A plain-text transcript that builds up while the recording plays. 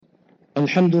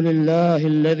الحمد لله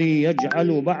الذي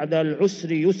يجعل بعد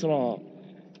العسر يسرا،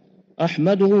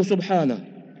 أحمده سبحانه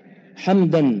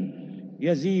حمدا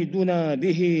يزيدنا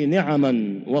به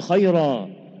نعما وخيرا،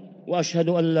 وأشهد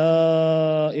أن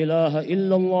لا إله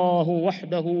إلا الله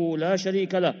وحده لا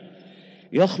شريك له،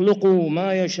 يخلق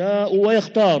ما يشاء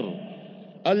ويختار،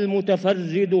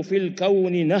 المتفرد في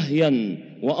الكون نهيا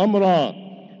وأمرا.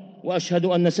 وأشهد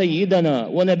أن سيدنا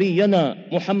ونبينا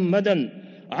محمدا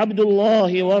عبد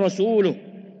الله ورسوله،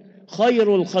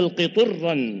 خير الخلق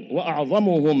طرا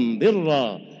وأعظمهم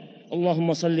برا.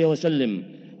 اللهم صل وسلم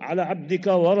على عبدك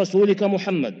ورسولك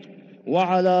محمد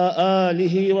وعلى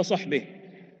آله وصحبه،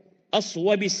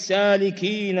 أصوب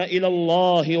السالكين إلى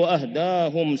الله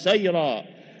وأهداهم سيرا،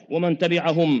 ومن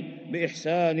تبعهم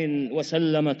بإحسان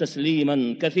وسلم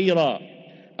تسليما كثيرا.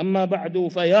 أما بعد،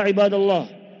 فيا عباد الله،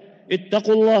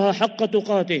 اتقوا الله حق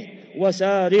تقاته،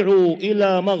 وسارعوا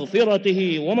إلى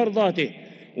مغفرته ومرضاته،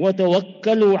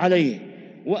 وتوكلوا عليه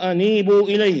وأنيبوا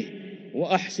إليه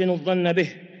وأحسنوا الظن به،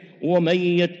 ومن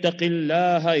يتق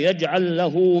الله يجعل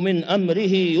له من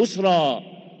أمره يسرا.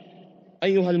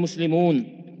 أيها المسلمون،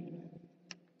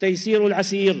 تيسير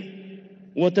العسير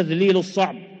وتذليل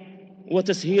الصعب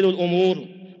وتسهيل الأمور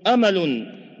أمل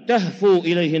تهفو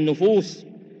إليه النفوس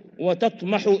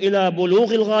وتطمح إلى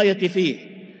بلوغ الغاية فيه،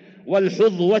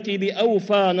 والحظوة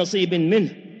بأوفى نصيب منه،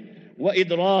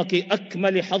 وإدراك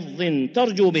أكمل حظ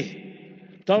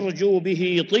ترجو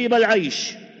به طيب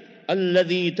العيش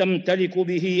الذي تمتلك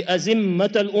به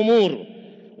أزمة الأمور،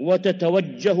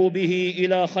 وتتوجه به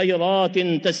إلى خيرات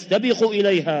تستبق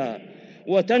إليها،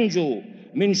 وتنجو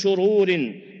من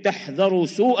شرور تحذر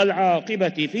سوء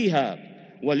العاقبة فيها.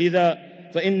 ولذا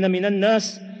فإن من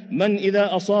الناس من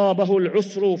إذا أصابه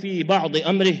العسر في بعض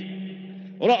أمره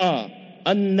رأى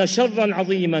أن شرا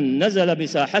عظيما نزل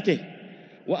بساحته،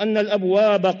 وأن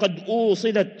الأبواب قد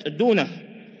أوصدت دونه،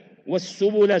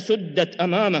 والسبل سدت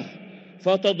أمامه،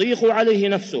 فتضيق عليه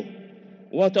نفسه،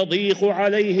 وتضيق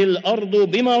عليه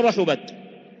الأرض بما رحبت،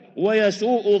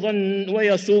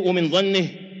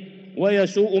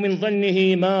 ويسوء من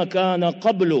ظنه ما كان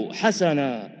قبل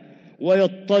حسنا،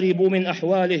 ويضطرب من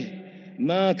أحواله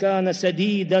ما كان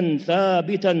سديدا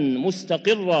ثابتا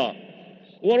مستقرا،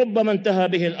 وربما انتهى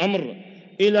به الأمر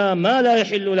إلى ما لا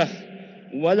يحل له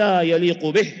ولا يليق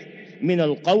به من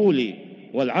القول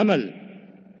والعمل.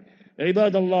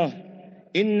 عباد الله،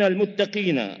 إن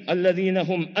المتقين الذين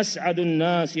هم أسعد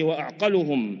الناس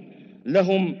وأعقلهم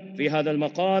لهم في هذا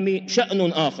المقام شأن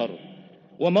آخر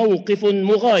وموقف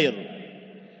مغاير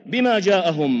بما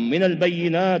جاءهم من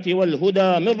البينات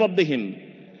والهدى من ربهم،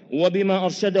 وبما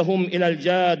أرشدهم إلى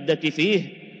الجادة فيه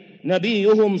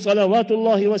نبيهم صلوات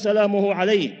الله وسلامه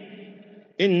عليه.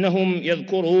 إنهم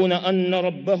يذكرون أن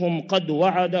ربهم قد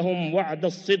وعدهم وعد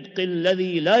الصدق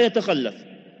الذي لا يتخلف،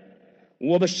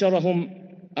 وبشرهم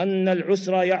أن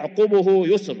العسر يعقبه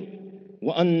يسر،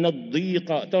 وأن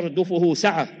الضيق تردفه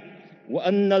سعة،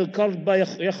 وأن الكرب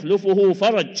يخلفه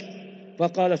فرج.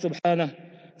 فقال سبحانه: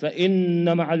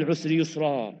 فإن مع العسر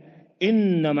يسرا،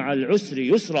 إن مع العسر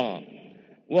يسرا.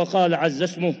 وقال عز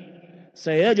اسمه: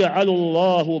 سيجعل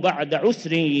الله بعد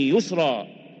عسر يسرا.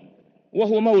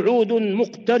 وهو موعود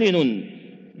مقترن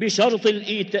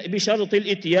بشرط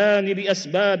الإتيان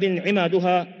بأسباب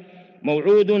عمادها،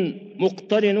 موعود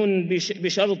مقترن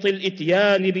بشرط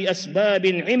الإتيان بأسباب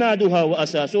عمادها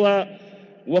وأساسها،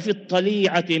 وفي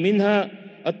الطليعة منها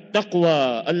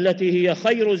التقوى التي هي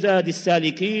خير زاد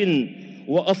السالكين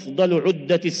وأفضل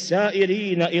عدة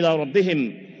السائرين إلى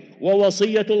ربهم،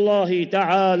 ووصية الله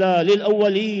تعالى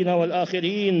للأولين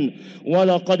والآخرين: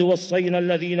 ولقد وصينا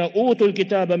الذين أوتوا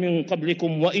الكتاب من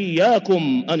قبلكم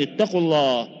وإياكم أن اتقوا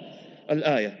الله.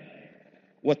 الآية.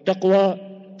 والتقوى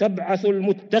تبعث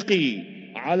المتقي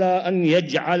على أن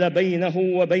يجعل بينه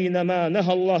وبين ما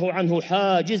نهى الله عنه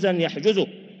حاجزا يحجزه،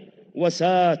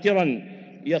 وساترا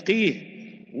يقيه،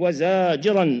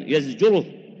 وزاجرا يزجره،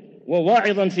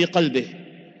 وواعظا في قلبه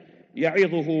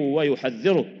يعظه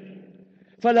ويحذره.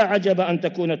 فلا عجب أن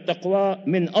تكون التقوى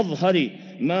من أظهر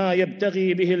ما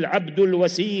يبتغي به العبد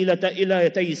الوسيلة إلى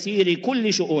تيسير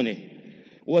كل شؤونه،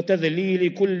 وتذليل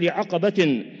كل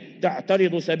عقبة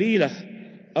تعترض سبيله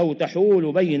أو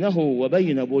تحول بينه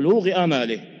وبين بلوغ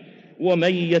آماله.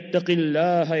 ومن يتق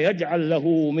الله يجعل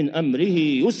له من أمره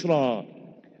يسرا.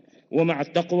 ومع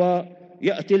التقوى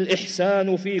يأتي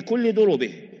الإحسان في كل دروبه،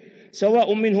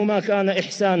 سواء منه ما كان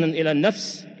إحسانا إلى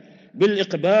النفس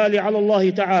بالإقبال على الله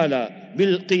تعالى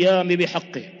بالقيام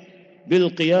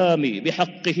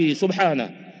بحقه سبحانه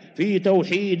في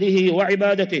توحيده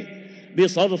وعبادته،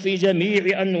 بصرف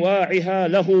جميع أنواعها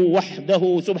له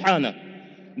وحده سبحانه،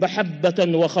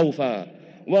 محبة وخوفا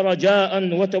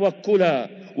ورجاء وتوكلا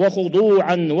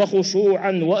وخضوعا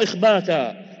وخشوعا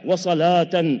وإخباتا،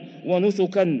 وصلاة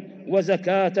ونسكا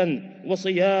وزكاة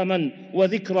وصياما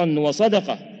وذكرا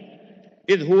وصدقة،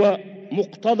 إذ هو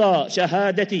مقتضى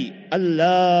شهادة أن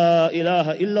لا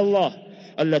إله إلا الله،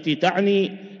 التي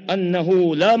تعني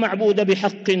أنه لا معبود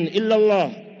بحق إلا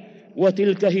الله،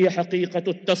 وتلك هي حقيقة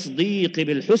التصديق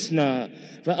بالحسنى.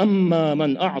 فأما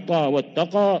من أعطى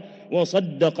واتقى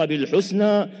وصدق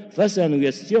بالحسنى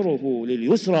فسنيسره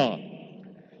لليسرى.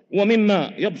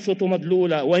 ومما يبسط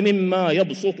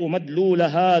مدلول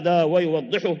هذا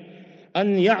ويوضحه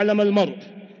أن يعلم المرء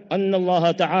أن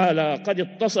الله تعالى قد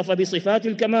اتصف بصفات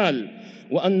الكمال،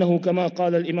 وأنه كما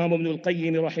قال الإمام ابن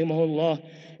القيم رحمه الله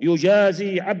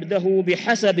يجازي عبده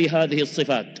بحسب هذه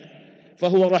الصفات،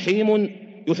 فهو رحيم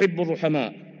يحب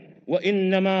الرحماء،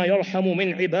 وإنما يرحم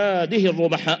من عباده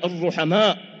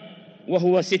الرحماء،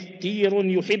 وهو ستير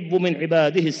يحب من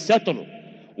عباده الستر،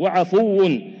 وعفو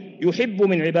يحب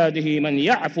من عباده من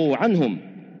يعفو عنهم،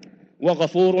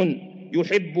 وغفور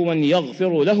يحب من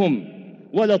يغفر لهم،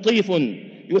 ولطيف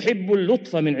يحب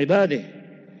اللطف من عباده،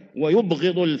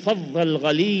 ويبغض الفظ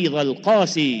الغليظ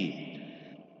القاسي،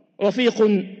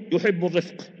 رفيق يحب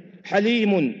الرفق،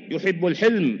 حليم يحب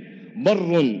الحلم،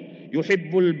 بر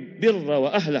يحب البر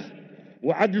وأهله،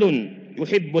 وعدل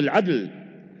يحب العدل،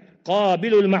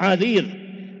 قابل المعاذير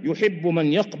يحب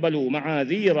من يقبل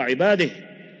معاذير عباده.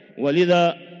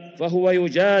 ولذا فهو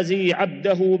يجازي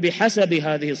عبده بحسب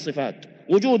هذه الصفات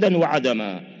وجودا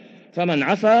وعدما، فمن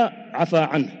عفا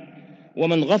عنه،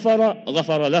 ومن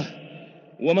غفر له،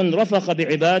 ومن رفق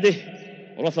بعباده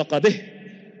رفق به،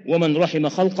 ومن رحم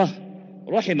خلقه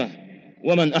رحمه،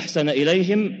 ومن أحسن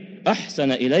إليهم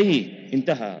أحسن إليه.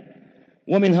 انتهى.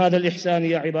 ومن هذا الإحسان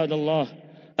يا عباد الله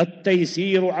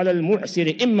التيسير على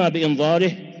المعسر، إما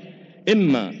بإنظاره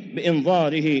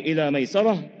إلى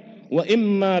ميسره،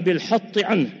 وإما بالحط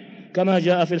عنه، كما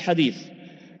جاء في الحديث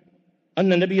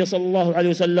أن النبي صلى الله عليه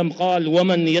وسلم قال: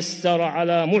 ومن يسر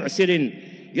على معسر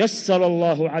يسر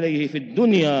الله عليه في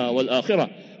الدنيا والآخرة.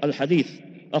 الحديث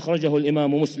أخرجه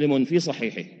الإمام مسلم في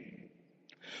صحيحه.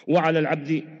 وعلى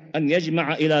العبد أن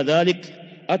يجمع إلى ذلك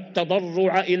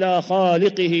التضرع إلى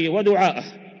خالقه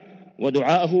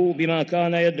ودعاءه بما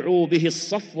كان يدعو به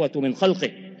الصفوة من خلقه،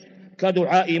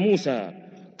 كدعاء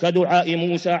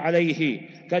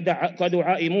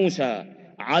موسى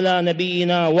على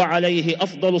نبينا وعليه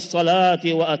أفضل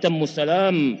الصلاة وأتم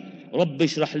السلام: رب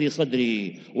اشرح لي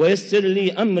صدري ويسر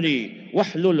لي أمري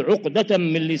واحلل عقدة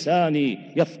من لساني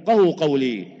يفقه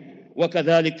قولي.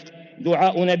 وكذلك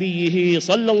دعاء نبيه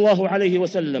صلى الله عليه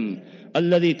وسلم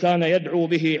الذي كان يدعو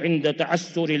به عند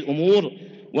تعسر الأمور،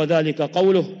 وذلك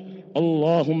قوله: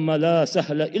 اللهم لا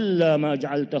سهل إلا ما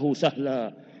جعلته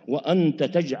سهلا وأنت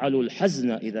تجعل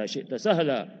الحزن إذا شئت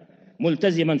سهلا،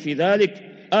 ملتزما في ذلك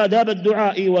آداب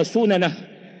الدعاء وسننه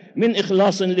من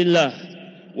إخلاص لله،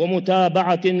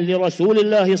 ومتابعة لرسول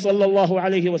الله صلى الله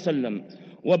عليه وسلم،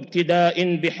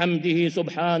 وابتداء بحمده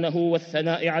سبحانه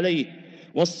والثناء عليه،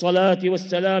 والصلاة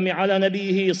والسلام على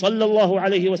نبيه صلى الله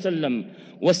عليه وسلم،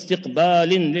 واستقبال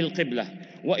للقبلة،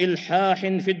 وإلحاح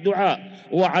في الدعاء،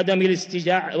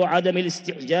 وعدم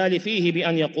الاستعجال فيه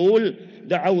بأن يقول: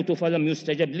 دعوت فلم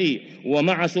يستجب لي،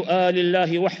 ومع سؤال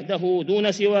الله وحده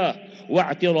دون سواه،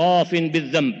 واعتراف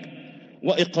بالذنب،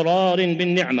 وإقرار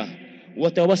بالنعمة،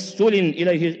 وتوسل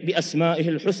إليه بأسمائه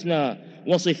الحسنى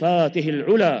وصفاته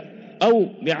العلى، أو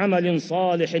بعمل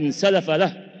صالح سلف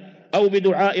له، أو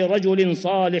بدعاء رجل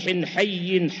صالح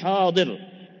حي حاضر،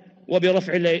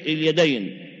 وبرفع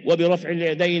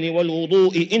اليدين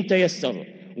والوضوء إن تيسر،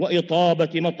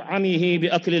 وإطابة مطعمه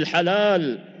بأكل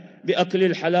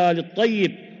الحلال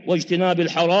الطيب، واجتناب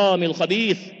الحرام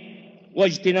الخبيث،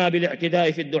 واجتناب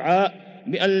الاعتداء في الدعاء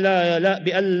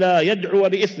بأن لا يدعو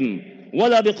بإثم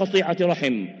ولا بقطيعة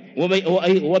رحم،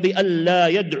 وبأن لا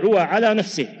يدعو على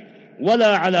نفسه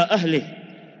ولا على أهله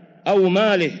أو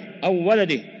ماله أو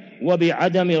ولده،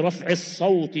 وبعدم رفع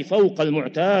الصوت فوق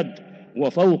المعتاد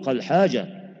وفوق الحاجة.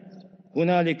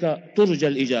 هنالك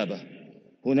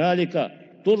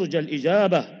ترجى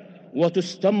الإجابة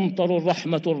وتستمطر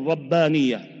الرحمة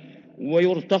الربانية،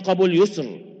 ويرتقب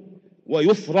اليسر،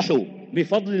 ويفرح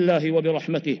بفضل الله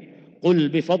وبرحمته. قل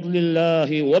بفضل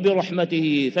الله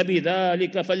وبرحمته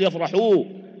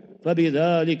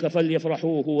فبذلك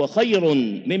فليفرحوا هو خير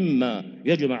مما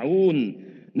يجمعون.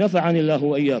 نفعني الله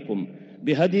وإياكم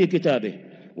بهدي كتابه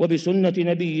وبسنة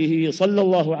نبيه صلى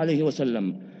الله عليه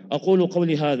وسلم. أقول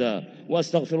قولي هذا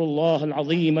وأستغفر الله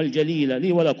العظيم الجليل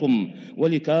لي ولكم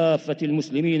ولكافة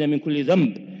المسلمين من كل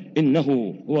ذنب،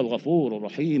 إنه هو الغفور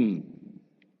الرحيم.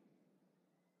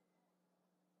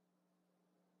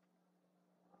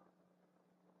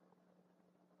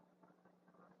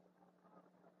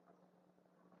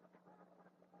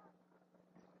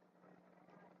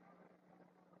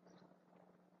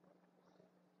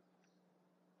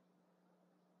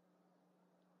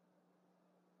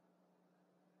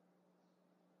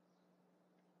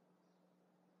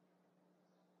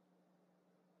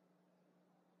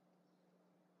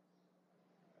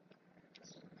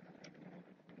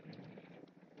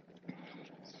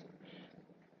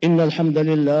 إن الحمد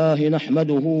لله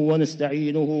نحمده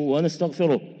ونستعينه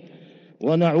ونستغفره،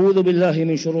 ونعوذ بالله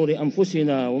من شرور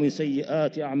أنفسنا ومن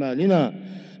سيئات أعمالنا.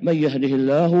 من يهده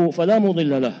الله فلا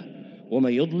مضل له،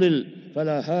 ومن يضلل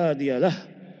فلا هادي له.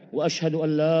 وأشهد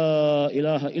أن لا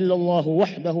إله إلا الله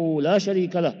وحده لا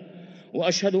شريك له،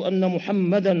 وأشهد أن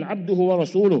محمدًا عبده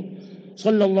ورسوله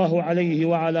صلى الله عليه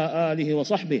وعلى آله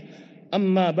وصحبه.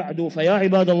 أما بعد، فيا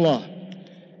عباد الله،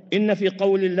 إن في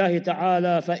قول الله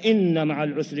تعالى: فإن مع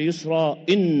العسر يسرا،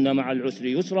 إن مع العسر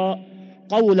يسرا،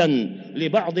 قولا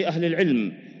لبعض أهل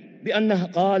العلم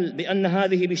بأن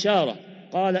هذه بشارة.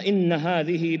 قال: إن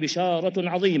هذه بشارة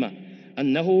عظيمة،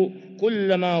 أنه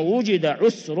كلما وجد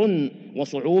عسر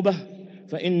وصعوبة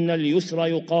فإن اليسر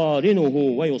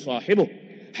يقارنه ويصاحبه،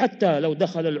 حتى لو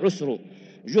دخل العسر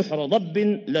جحر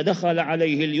ضب لدخل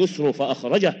عليه اليسر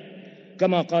فأخرجه،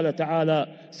 كما قال تعالى: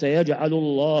 سيجعل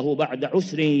الله بعد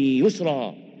عسر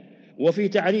يسرا. وفي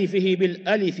تعريفه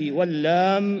بالألف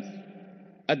واللام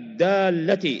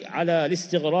الدالة على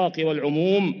الاستغراق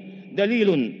والعموم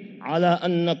دليل على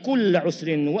أن كل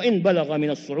عسر وإن بلغ من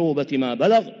الصعوبة ما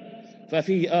بلغ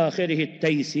ففي آخره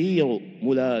التيسير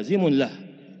ملازم له.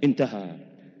 انتهى.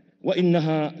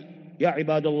 وإنها يا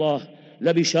عباد الله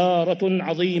لبشارة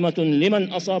عظيمة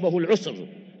لمن أصابه العسر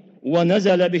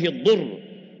ونزل به الضر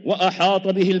وأحاط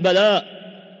به البلاء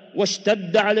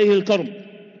واشتد عليه الكرب،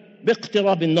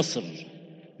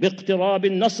 باقتراب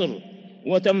النصر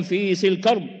وتنفيس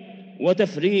الكرب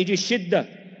وتفريج الشدة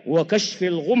وكشف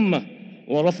الغمة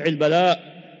ورفع البلاء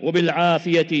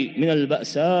وبالعافية من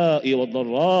البأساء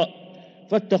والضراء.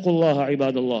 فاتقوا الله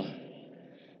عباد الله،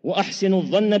 وأحسنوا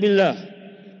الظن بالله،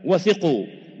 وثقوا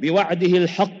بوعده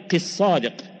الحق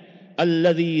الصادق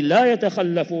الذي لا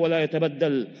يتخلف ولا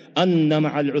يتبدل، أن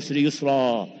مع العسر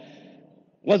يسرا.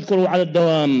 واذكروا على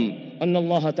الدوام أن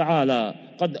الله تعالى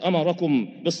قد أمركم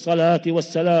بالصلاة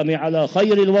والسلام على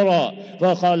خير الورى،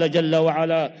 فقال جل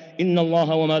وعلا: إن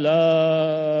الله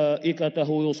وملائكته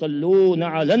يصلون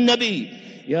على النبي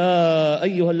يا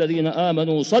أيها الذين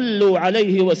آمنوا صلوا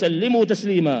عليه وسلموا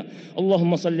تسليما.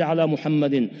 اللهم صل على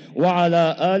محمد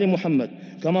وعلى آل محمد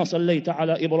كما صليت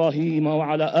على إبراهيم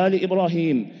وعلى آل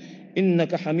إبراهيم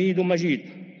إنك حميد مجيد.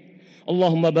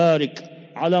 اللهم بارك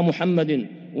على محمد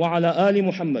وعلى آل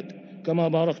محمد كما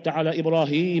باركت على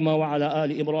إبراهيم وعلى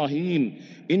آل إبراهيم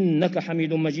إنك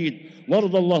حميد مجيد.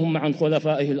 وارض اللهم عن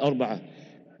خلفائه الأربعة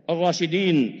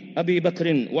الراشدين أبي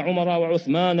بكر وعمر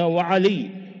وعثمان وعلي،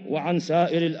 وعن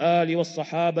سائر الآل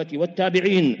والصحابة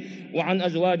والتابعين، وعن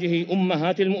أزواجه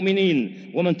أمهات المؤمنين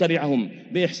ومن تبعهم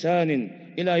بإحسان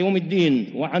إلى يوم الدين،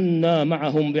 وعنا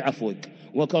معهم بعفوك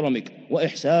وكرمك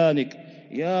وإحسانك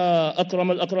يا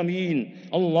أكرم الأكرمين.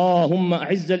 اللهم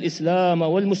أعز الإسلام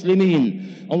والمسلمين،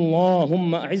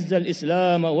 اللهم أعز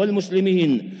الإسلام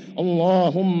والمسلمين،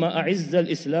 اللهم أعز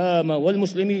الإسلام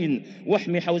والمسلمين،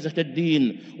 واحم حوزة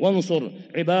الدين، وانصر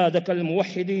عبادك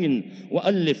الموحدين،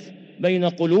 وألف بين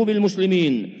قلوب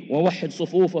المسلمين، ووحد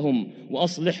صفوفهم،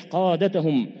 وأصلح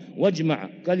قادتهم، واجمع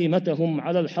كلمتهم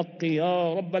على الحق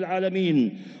يا رب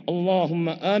العالمين. اللهم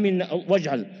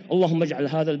اجعل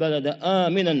هذا البلد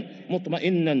آمنا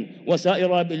مطمئنا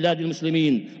وسائر بلاد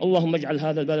المسلمين. اللهم اجعل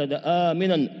هذا البلد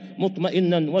آمنا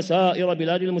مطمئنا وسائر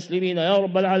بلاد المسلمين يا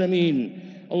رب العالمين.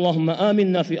 اللهم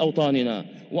آمنا في أوطاننا،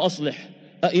 وأصلح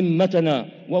أئمتنا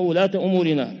وولاة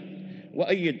أمورنا،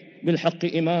 وأيد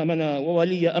بالحق إمامنا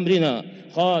وولي أمرنا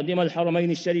خادم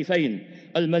الحرمين الشريفين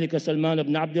الملك سلمان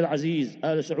بن عبد العزيز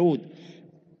آل سعود،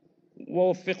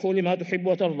 ووفقه لما تحب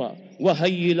وترضى،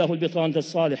 وهيئ له البطانة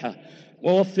الصالحة،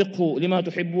 ووفقه لما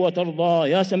تحب وترضى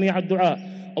يا سميع الدعاء.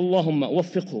 اللهم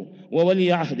وفقه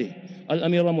وولي عهده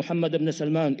الأمير محمد بن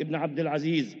سلمان بن عبد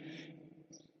العزيز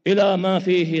إلى ما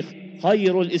فيه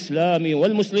خير الإسلام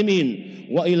والمسلمين،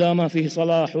 وإلى ما فيه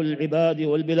صلاح العباد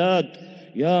والبلاد،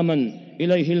 يا من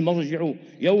إليه المرجع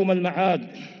يوم المعاد.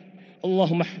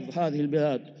 اللهم احفظ هذه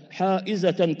البلاد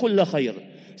حائزة كل خير،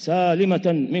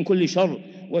 سالمة من كل شر،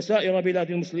 وسائر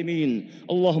بلاد المسلمين.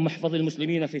 اللهم احفظ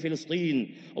المسلمين في فلسطين،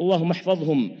 اللهم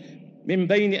احفظهم من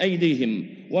بين أيديهم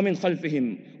ومن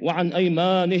خلفهم وعن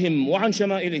أيمانهم وعن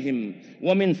شمائلهم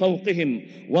ومن فوقهم،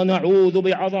 ونعوذ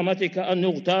بعظمتك أن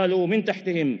يغتالوا من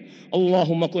تحتهم.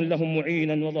 اللهم كن لهم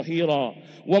معينا وظهيرا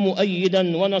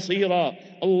ومؤيدا ونصيرا.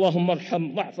 اللهم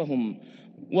ارحم ضعفهم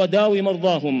وداوي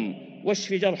مرضاهم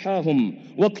واشف جرحاهم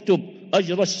واكتب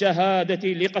أجر الشهادة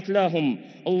لقتلاهم.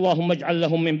 اللهم اجعل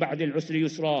لهم من بعد العسر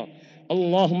يسرا،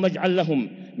 اللهم اجعل لهم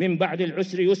من بعد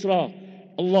العسر يسرا،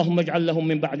 اللهم اجعل لهم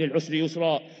من بعد العسر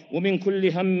يسرا، ومن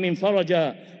كل هم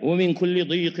فرجا، ومن كل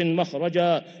ضيق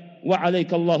مخرجا،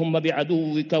 وعليك اللهم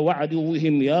بعدوك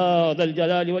وعدوهم يا ذا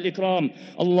الجلال والإكرام.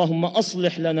 اللهم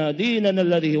أصلح لنا ديننا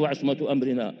الذي هو عصمة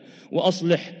أمرنا،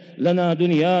 وأصلح لنا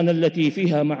دنيانا التي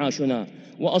فيها معاشنا،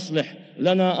 وأصلح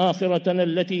لنا آخرتنا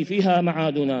التي فيها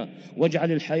معادنا،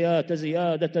 واجعل الحياة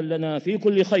زيادة لنا في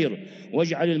كل خير،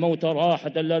 واجعل الموت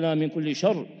راحة لنا من كل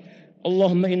شر.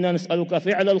 اللهم إنا نسألك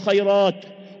فعل الخيرات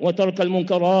وترك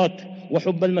المنكرات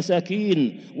وحب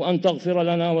المساكين، وأن تغفر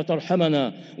لنا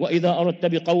وترحمنا، وإذا أردت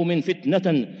بقوم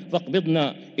فتنة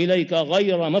فاقبضنا إليك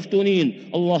غير مفتونين.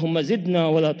 اللهم زدنا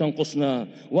ولا تنقصنا،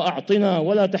 وأعطنا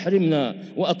ولا تحرمنا،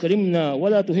 وأكرمنا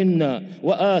ولا تهنا،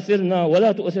 وآثرنا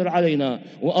ولا تؤثر علينا،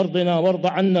 وأرضنا وارض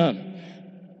عنا.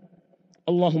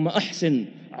 اللهم أحسن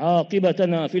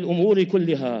عاقبتنا في الأمور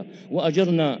كلها،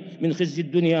 وأجرنا من خزي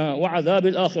الدنيا وعذاب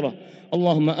الآخرة.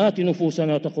 اللهم آت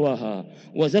نفوسنا تقواها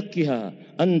وزكها،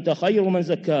 أنت خير من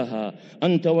زكاها،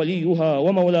 أنت وليها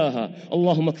ومولاها.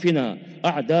 اللهم اكفنا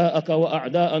أعداءك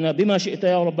وأعداءنا بما شئت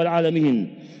يا رب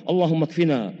العالمين. اللهم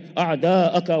اكفنا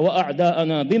أعداءك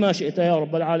وأعداءنا بما شئت يا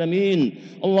رب العالمين.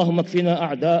 اللهم اكفنا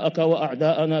أعداءك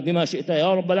وأعداءنا بما شئت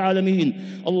يا رب العالمين.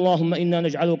 اللهم إنا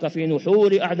نجعلك في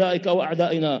نحور أعدائك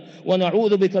وأعدائنا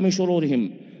ونعوذ بك من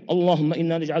شرورهم. اللهم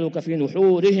إنا نجعلك في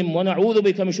نحورهم ونعوذ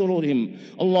بك من شرورهم.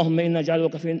 اللهم إنا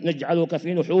نجعلك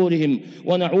في نحورهم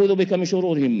ونعوذ بك من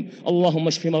شرورهم. اللهم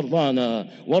اشف مرضانا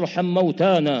وارحم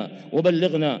موتانا،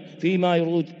 وبلغنا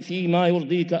فيما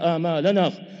يرضيك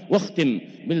آمالنا، واختم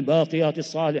بالباقيات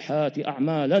الصالحات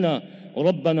أعمالنا.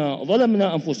 ربنا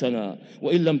ظلمنا أنفسنا،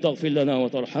 وإن لم تغفر لنا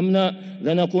وترحمنا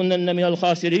لنكونن من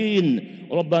الخاسرين.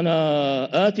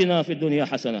 ربنا آتنا في الدنيا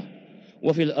حسنة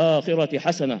وفي الآخرة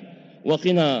حسنة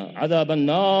وقنا عذاب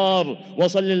النار.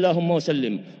 وصل اللهم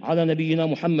وسلم على نبينا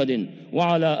محمد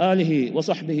وعلى آله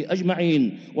وصحبه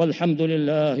أجمعين، والحمد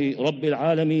لله رب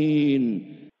العالمين.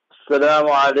 السلام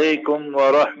عليكم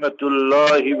ورحمة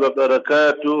الله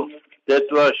وبركاته. That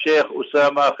was Sheikh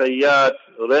Usama Khayyat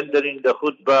rendering the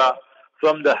khutbah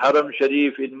from the Haram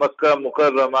Sharif in Makkah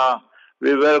Mukarramah.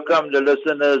 We welcome the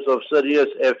listeners of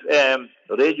Sirius FM,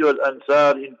 Radio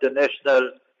Al-Ansar International,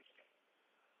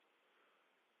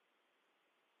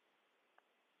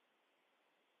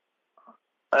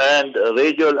 and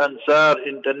Radio Al-Ansar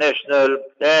International,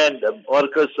 and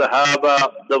Markaz Sahaba,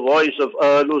 the voice of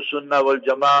Ahlus Sunnah wal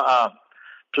Jama'ah.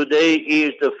 Today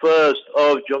is the 1st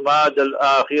of Jumad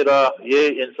al-Akhirah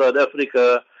here in South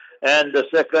Africa, and the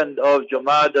 2nd of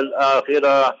Jumad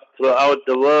al-Akhirah throughout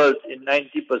the world in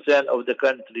 90% of the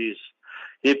countries.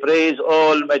 He prays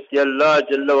Almighty Allah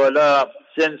Jalla wala,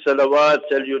 send salawat,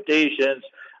 salutations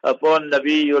upon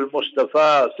Nabiul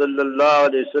Mustafa sallallahu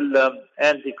alayhi wasallam,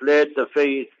 and declared the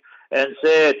faith and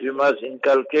said we must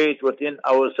inculcate within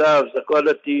ourselves the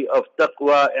quality of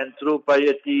taqwa and true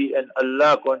piety and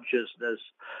Allah consciousness.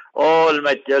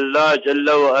 Almighty Allah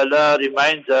Jalla wa ala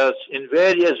reminds us in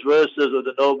various verses of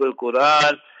the Noble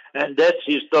Quran, and that's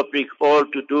his topic, all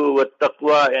to do with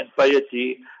taqwa and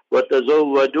piety.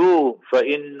 وَتَزَوَّدُوا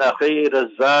فَإِنَّ خَيْرَ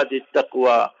الزَّادِ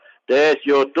التَّقْوَى. That's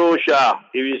your tosha.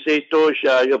 If you say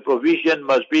tosha, your provision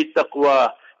must be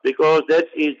taqwa, because that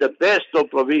is the best of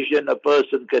provision a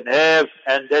person can have,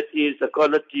 and that is the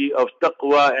quality of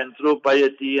taqwa and true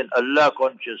piety and Allah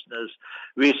consciousness.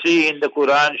 We see in the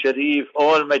Quran Sharif,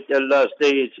 Almighty Allah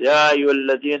states, Ya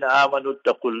ayyuhalladhina amanu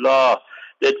taqullah,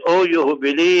 that all you who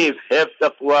believe have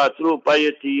taqwa, true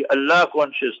piety, Allah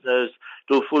consciousness,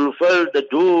 to fulfill the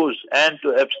do's and to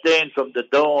abstain from the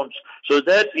don'ts. So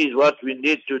that is what we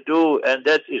need to do, and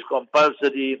that is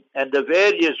compulsory. And the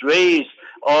various ways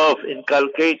of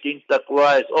inculcating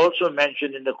taqwa is also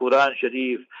mentioned in the Quran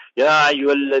Sharif. Ya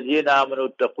ayyuhalladhina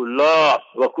amanu taqullah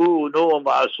wa kunu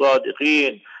ma'as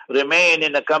sadiqeen. Remain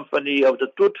in the company of the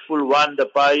truthful one, the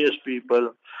pious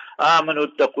people. Amanu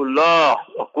taqullah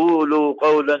wa qulu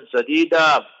qawlan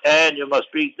sadida. And you must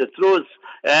speak the truth,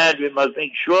 and we must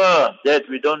make sure that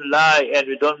we don't lie and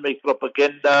we don't make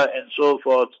propaganda and so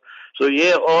forth. So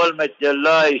here Almighty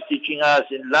Allah is teaching us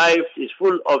in life is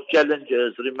full of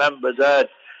challenges. Remember that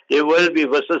there will be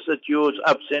vicissitudes,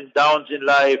 ups and downs in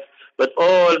life, but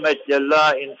Almighty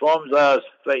Allah informs us,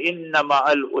 فَإِنَّ مَعَ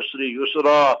الْأُسْرِ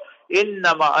يُسْرًا.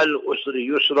 Inna ma'al usri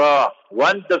yusra.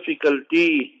 One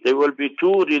difficulty, there will be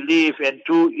two relief and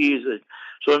two ease.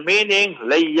 So meaning,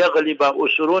 لَن يَغْلِبَ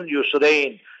أُسْرٌ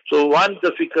يُسْرَيْن. So one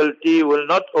difficulty will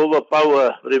not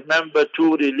overpower, remember,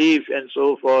 two relief and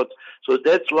so forth. So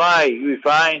that's why we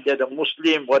find that a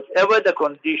Muslim, whatever the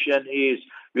condition is,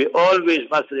 we always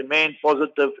must remain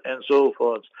positive and so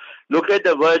forth. Look at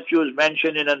the virtues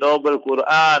mentioned in the Noble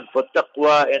Quran for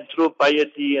taqwa and true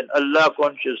piety and Allah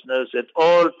consciousness at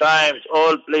all times,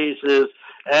 all places,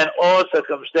 and all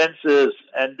circumstances.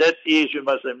 And that is, you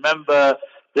must remember,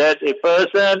 that a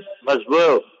person must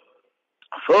work.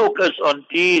 Focus on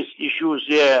these issues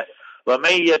here.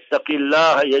 وَمَن يَتَّقِ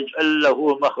اللَّهَ يَجْعَل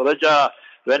لَّهُ مَخْرَجًا.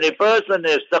 When a person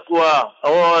has taqwa,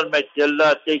 Almighty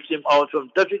Allah takes him out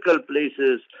from difficult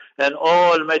places, and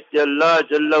Almighty Allah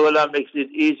Jalla wala makes it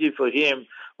easy for him.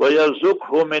 وَيَرْزُقْهُ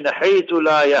مِنْ حَيْثُ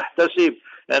لَا يَحْتَسِبُ.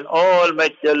 And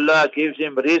Almighty Allah gives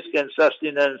him risk and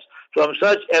sustenance from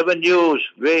such avenues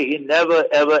where he never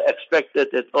ever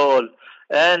expected at all.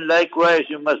 And likewise,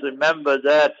 you must remember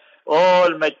that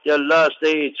Almighty Allah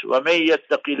states, وَمَن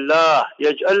يَتَّقِ اللَّهَ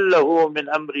يَجْعَل لَّهُ مِنْ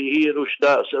أَمْرِهِ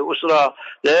رُشْدًا usra,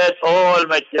 that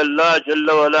Almighty Allah Jalla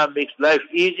wala makes life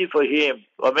easy for him.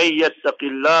 وَمَن يَتَّقِ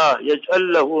اللَّهَ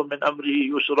يَجْعَل لَّهُ مِنْ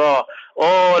أَمْرِهِ يُسْرًا.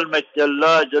 Almighty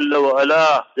Allah Jalla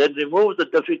wala then removes the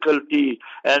difficulty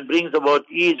and brings about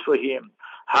ease for him.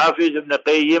 Hafiz ibn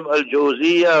Qayyim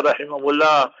al-Jawziyya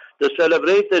rahimahullah, the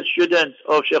celebrated student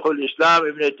of Shaykh al-Islam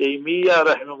ibn Taymiyyah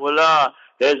rahimahullah,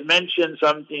 has mentioned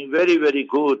something very, very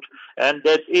good. And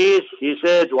that is, he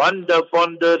said, wonder,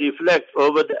 ponder, reflect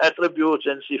over the attributes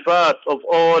and sifat of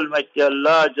Almighty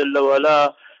Allah Jalla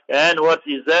wala. And what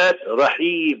is that?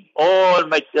 Rahim.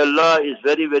 Almighty Allah is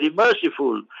very, very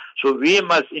merciful. So we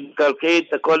must inculcate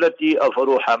the quality of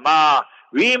Ruhama.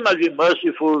 We must be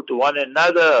merciful to one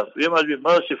another. We must be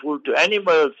merciful to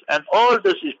animals. And all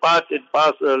this is part and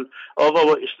parcel of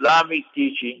our Islamic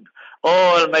teaching.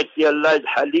 Almighty Allah is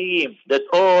Halim. That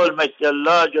Almighty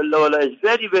Allah Jalla wala is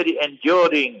very, very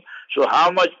enduring. So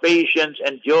how much patience,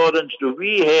 endurance do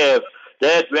we have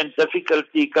that when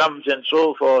difficulty comes and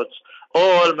so forth?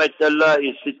 Almighty Allah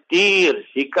is Sittir.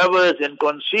 He covers and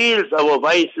conceals our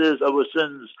vices, our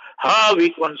sins. How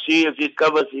He conceals it,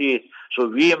 covers it. So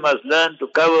we must learn to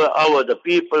cover the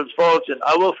people's faults and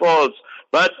our faults.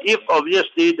 But if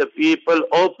obviously the people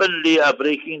openly are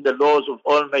breaking the laws of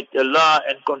Almighty Allah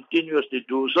and continuously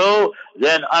do so,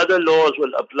 then other laws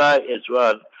will apply as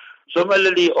well.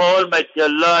 Similarly, Almighty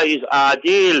Allah is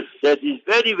Adil, that is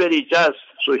very, very just.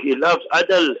 So He loves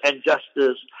adl and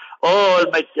justice.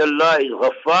 Almighty Allah is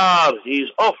Ghaffar. He is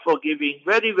forgiving,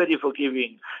 very, very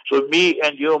forgiving. So me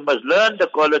and you must learn the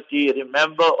quality,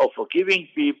 remember, of forgiving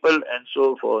people and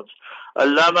so forth.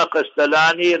 Allama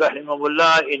Qastalani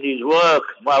rahimahullah, in his work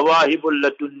Mawahibul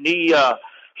Latunniya,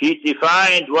 he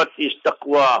defined what is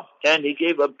taqwa, and he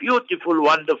gave a beautiful,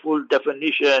 wonderful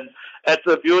definition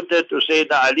attributed to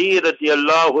Sayyidina Ali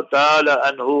radiyallahu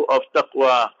ta'ala anhu of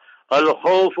taqwa.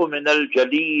 Al-khawfu min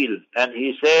al-jaleel. And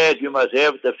he said, you must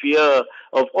have the fear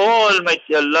of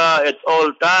Almighty Allah at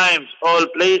all times, all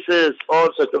places, all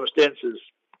circumstances.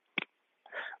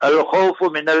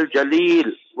 Al-khawfu min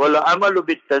al-jaleel wal-amalu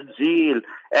bit-tanzeel.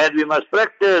 And we must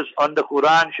practice on the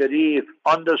Quran Sharif,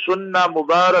 on the Sunnah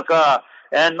Mubarakah,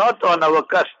 and not on our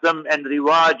custom and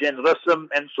riwaj and rasm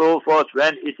and so forth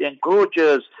when it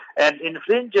encroaches and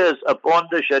infringes upon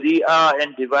the Sharia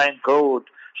and divine code.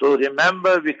 So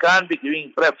remember, we can't be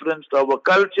giving preference to our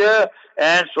culture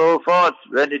and so forth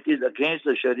when it is against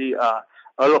the Sharia.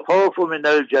 Al-khawfu min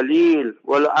al-jaleel,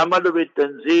 wal-amalu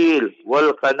bit-tanzeel,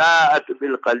 wal-qana'atu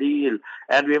bil-qaleel.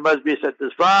 And we must be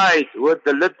satisfied with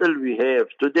the little we have.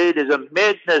 Today there is a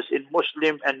madness in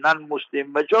Muslim and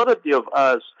non-Muslim majority of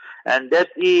us. And that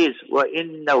is,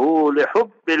 وَإِنَّهُ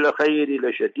لِحُبِّ الْخَيْرِ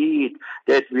لَشَدِيدٌ,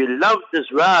 that we love this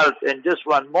wealth and just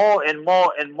want more and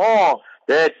more and more.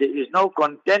 That there is no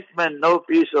contentment, no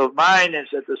peace of mind and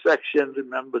satisfaction.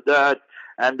 Remember that.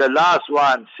 And the last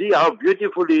one, see how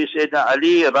beautifully Sayyidina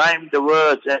Ali rhymed the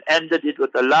words and ended it with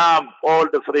a lam, all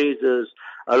the phrases.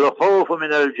 Al-khawfu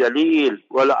min al-jaleel,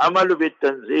 wal-amalu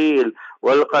bit-tanzeel,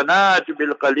 wal-qanaatu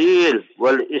bil-qaleel,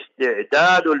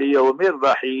 wal-isti'daadu li-yawmir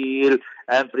raheel.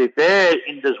 And prepare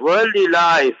in this worldly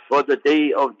life for the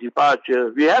day of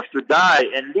departure. We have to die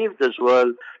and leave this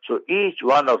world. So each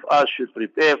one of us should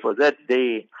prepare for that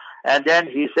day. And then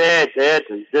he said that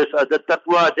this the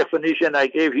taqwa definition I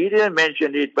gave, he didn't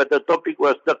mention it, but the topic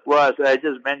was taqwa, so I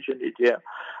just mentioned it here.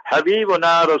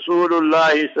 Habibuna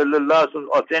Rasulullah sallallahu alaihi wasallam,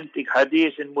 authentic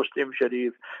hadith in Muslim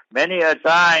Sharif. Many a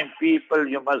time people,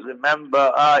 you must remember,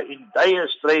 are in dire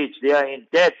straits, they are in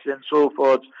debts and so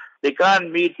forth. They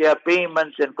can't meet their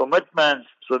payments and commitments.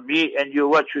 So me and you,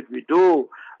 what should we do?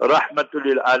 Rahmatul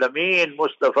lil Alameen,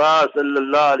 Mustafa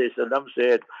sallallahu alayhi wasallam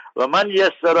said, وَمَنْ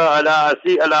يَسَّرَ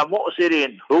عَلَى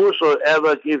مُؤْسِرٍ,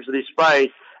 whosoever gives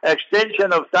respite,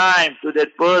 extension of time to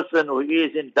that person who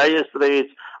is in dire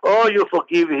straits, or you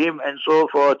forgive him and so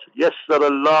forth, يَسَّرَ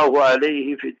اللَّهُ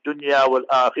عَلَيْهِ فِي الدُّنْيَا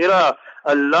وَالْآخِرَةِ,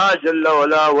 Allah Jalla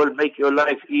wala will make your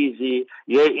life easy,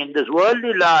 yea, in this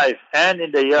worldly life and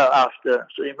in the year after.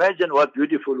 So imagine what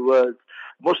beautiful words.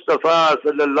 Mustafa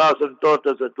sallallahu alaihi wasallam taught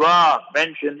us a dua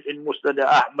mentioned in Musnad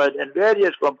Ahmad and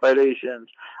various compilations.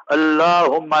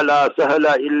 Allahumma la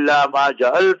sahla illa ma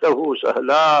ja'altahu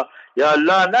sahla. Ya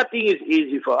Allah, nothing is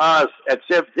easy for us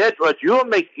except that what you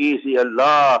make easy,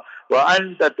 Allah. Wa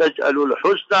anta taj'alul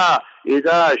husna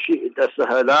idha shi'ta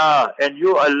sahla. And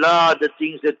you, Allah, the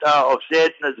things that are of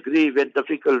sadness, grief and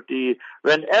difficulty,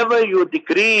 whenever you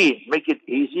decree, make it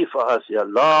easy for us, Ya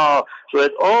Allah. So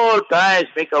at all times,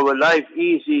 make our life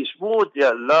easy, smooth, Ya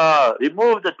Allah.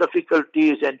 Remove the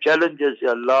difficulties and challenges,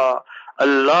 Ya Allah.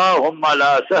 Allahumma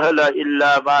la sahla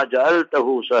illa ma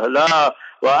ja'altahu sahla.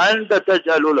 وَأَنْتَ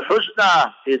تَجْعَلُ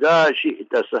الْحُسْنَ إِذَا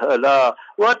شِئْتَ سَهْلًا.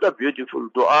 What a beautiful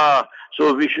dua.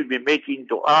 So we should be making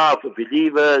dua for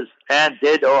believers and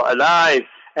dead or alive.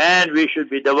 And we should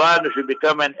be the one who should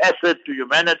become an asset to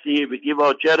humanity. We give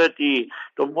our charity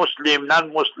to Muslim,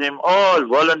 non-Muslim, all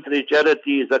voluntary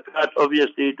charities, zakat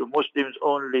obviously to Muslims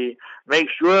only. Make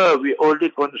sure we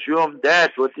only consume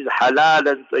that which is halal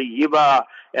and tayyiba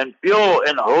and pure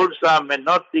and wholesome and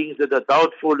not things that are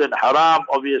doubtful and haram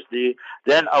obviously.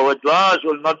 Then our du'as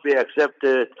will not be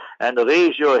accepted. And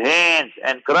raise your hands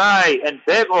and cry and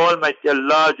beg Almighty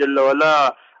Allah Jalla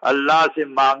wala. Allah se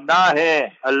mangna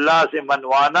hai, Allah se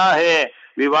manwana hai.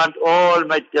 We want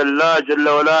Almighty Allah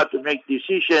Jalla wala to make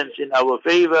decisions in our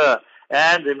favor.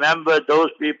 And remember, those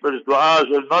people's du'as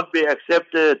will not be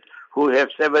accepted who have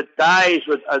severed ties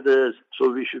with others.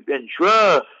 So we should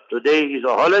ensure today is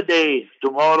a holiday,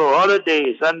 tomorrow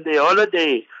holiday, Sunday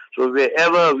holiday. So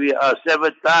wherever we are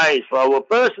severed ties for our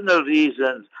personal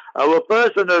reasons, our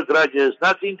personal grudges,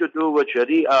 nothing to do with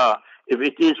Sharia. If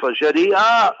it is for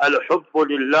Sharia, al-hubbu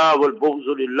lillah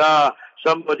wal-bughzu lillah,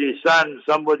 somebody's son,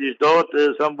 somebody's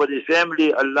daughter, somebody's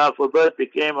family, Allah forbid,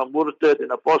 became a murtad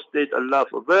and apostate, Allah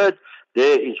forbid,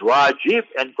 there is wajib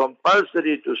and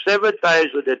compulsory to sever ties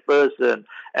with that person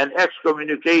and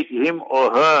excommunicate him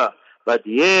or her. But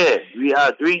yeah, we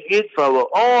are doing it for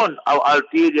our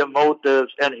ulterior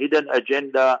motives and hidden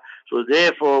agenda. So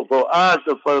therefore, for us,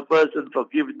 for a person,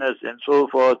 forgiveness and so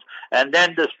forth. And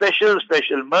then the special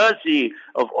mercy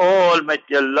of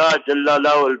Almighty Allah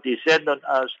Jalla will descend on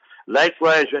us.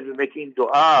 Likewise, when we're making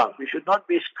dua, we should not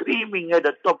be screaming at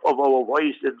the top of our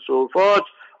voice and so forth.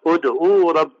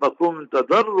 Ud'u rabbakum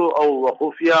tadarru'aw wa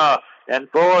khufya,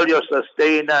 and call your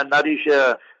sustainer,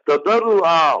 nourisher,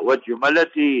 tadarru'a wa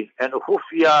jumalati, and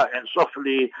khufya, and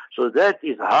softly. So that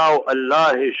is how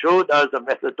Allah has showed us the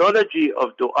methodology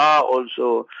of dua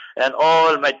also. And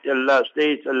Almighty Allah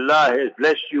states, Allah has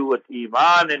blessed you with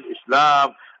Iman and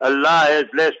Islam. Allah has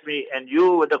blessed me and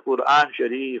you with the Quran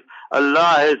Sharif.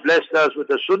 Allah has blessed us with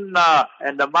the Sunnah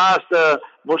and the Master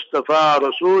Mustafa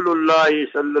Rasulullah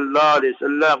sallallahu alaihi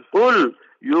wasallam. Qul,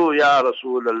 you ya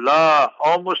Rasulullah,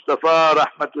 O Mustafa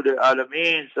Rahmatul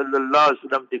Alameen sallallahu alaihi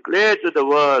wasallam, declare to the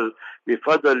world,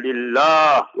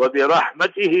 bifadlillah wa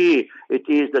birahmatihi, it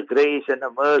is the grace and the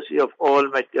mercy of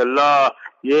Almighty Allah.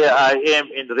 Here I am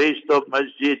in Raistop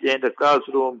Masjid in the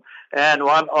classroom, and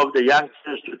one of the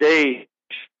youngsters today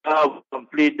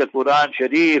complete the Quran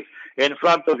Sharif in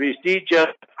front of his teacher,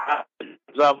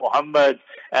 Muhammad,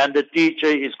 and the teacher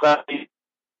is Qadi.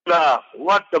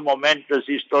 What a momentous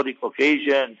historic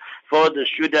occasion for the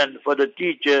student, for the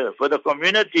teacher, for the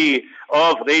community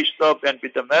of Raistop and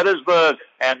Pietermaritzburg,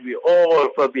 and we all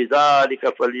for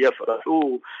bidhalika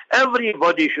falyafrahu.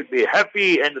 Everybody should be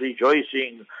happy and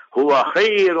rejoicing. Huwa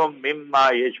khairum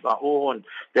mimma yajma'un.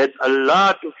 That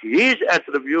Allah took His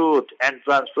attribute and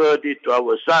transferred it to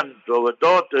our son, to our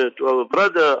daughter, to our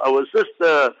brother, our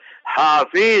sister.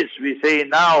 Hafiz, we say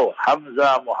now,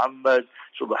 Hamza Muhammad.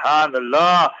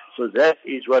 Subhanallah. So that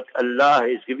is what Allah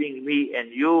is giving me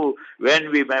and you when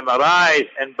we memorize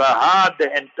and bahad the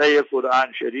entire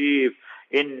Quran Sharif.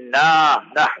 Inna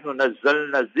nahnu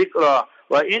nazzalna zikra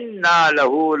wa inna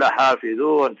lahu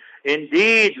lahafidun.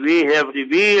 Indeed, we have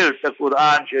revealed the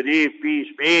Quran Sharif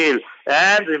piecemeal,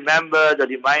 and remember the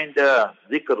reminder,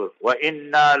 zikr, wa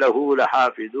inna lahu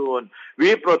lahafidun.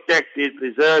 We protect it,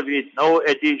 preserve it, no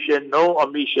addition, no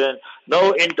omission,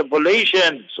 no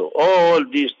interpolation. So all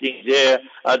these things there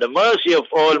are the mercy of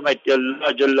Almighty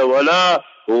Allah Jalla wala,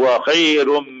 huwa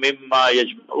khairum mimma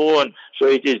yajma'un. So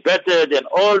it is better than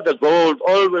all the gold,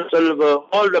 all the silver,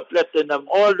 all the platinum,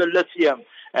 all the lithium,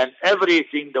 and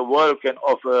everything the world can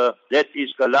offer. That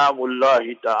is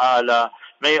Kalamullahi Ta'ala.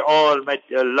 May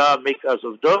Almighty Allah make us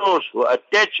of those who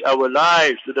attach our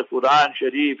lives to the Quran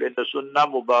Sharif and the Sunnah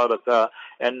Mubarakah,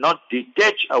 and not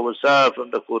detach ourselves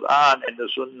from the Quran and the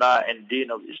Sunnah and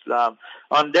Deen of Islam.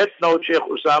 On that note, Sheikh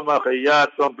Usama Khayyat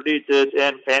completed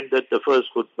and ended the first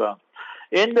khutbah.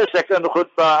 In the second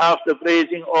khutbah, after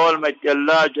praising Almighty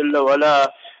Allah Jalla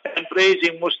wala, and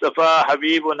praising Mustafa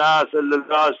Habibuna sallallahu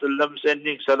alaihi wasallam,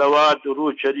 sending salawat,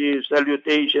 durood sharif,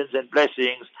 salutations and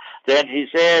blessings, then he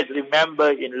said,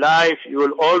 remember in life you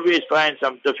will always find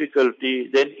some difficulty,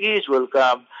 then ease will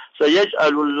come. So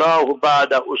yaj'alullahu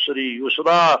ba'da usri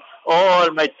yusra.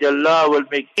 Almighty Allah will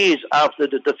make ease after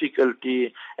the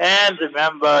difficulty. And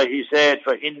remember, he said,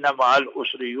 فَإِنَّ مَعَ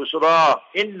الْأُسْرِ يُسْرًا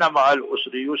إِنَّ مَعَ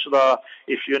الْأُسْرِ يُسْرًا.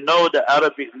 If you know the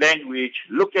Arabic language,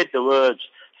 look at the words.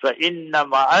 فَإِنَّ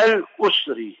مَعَ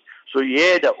الْأُسْرِ. So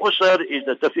here the usr is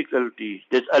the difficulty.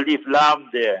 There's alif lam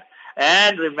there.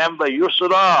 And remember,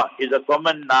 yusra is a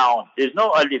common noun. There's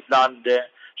no alif lam there.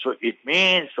 So it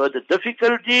means for the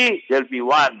difficulty, there'll be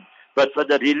one. But for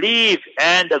the relief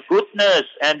and the goodness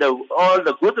and all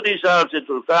the good results that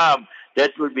will come,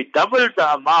 that will be double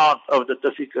the amount of the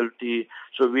difficulty.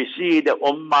 So we see the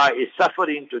ummah is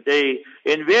suffering today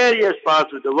in various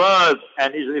parts of the world,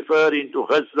 and is referring to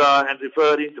Gaza and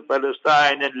referring to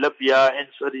Palestine and Libya and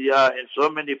Syria and so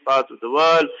many parts of the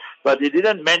world. But he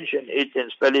didn't mention it and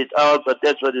spell it out, but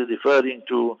that's what he's referring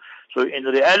to. So in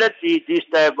reality, these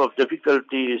type of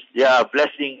difficulties, they are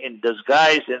blessing in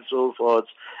disguise and so forth.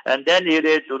 And then he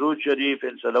read Durood Sharif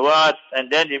and Salawat,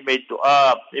 and then he made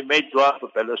dua. He made dua for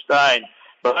Palestine.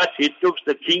 But he took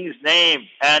the king's name,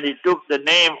 and he took the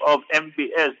name of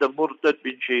MBS, the Murtad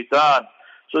bin Shaitan.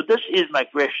 So this is my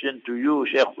question to you,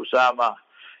 Sheikh Usama.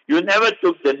 You never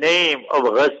took the name of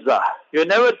Gaza. You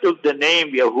never took the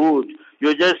name Yahud.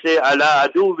 You just say, Allah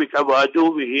aduwika wa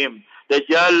aduwihim. That,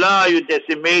 Ya Allah, you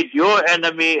decimate your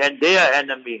enemy and their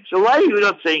enemy. So why are you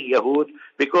not saying Yahud?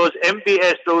 Because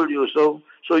MBS told you so.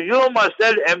 So you must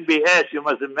tell MBS, you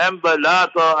must remember, La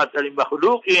ta'ata li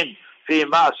makhluqin fi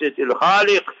ma'siyatil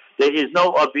khaliq. There is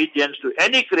no obedience to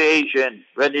any creation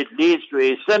when it leads to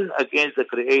a sin against the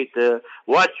Creator.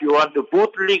 What you want to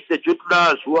bootlick the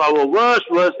Jutlas, who are our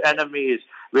worst enemies.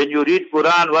 When you read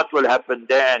Quran, what will happen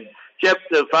then?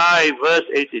 Chapter 5, verse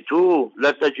 82,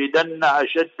 لَتَجِدَنَّ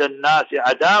أَشَدَّ النَّاسِ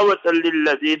عَدَاوَةً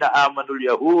لِلَّذِينَ آمَنُوا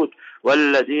الْيَهُودِ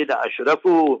وَالَّذِينَ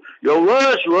أَشْرَكُوا. Your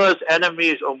worst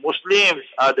enemies of Muslims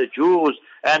are the Jews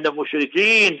and the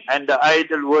Mushrikeen and the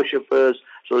idol worshippers.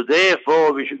 So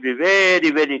therefore, we should be very,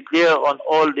 very clear on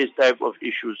all these type of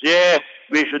issues. Yeah,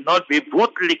 we should not be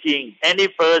bootlicking any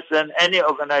person, any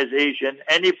organization,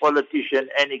 any politician,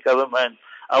 any government.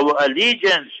 Our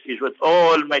allegiance is with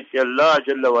Almighty Allah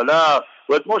Jalla wala,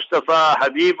 with Mustafa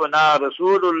Habibuna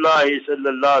Rasulullah sallallahu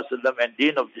alaihi wasallam and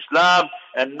Deen of Islam,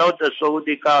 and not the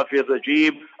Saudi Kafir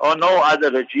regime or no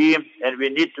other regime. And we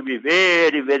need to be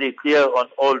very, very clear on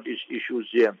all these issues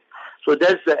here. So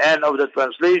that's the end of the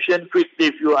translation. Quickly,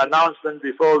 a few announcements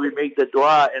before we make the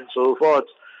dua and so forth.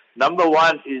 Number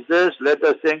one is this: let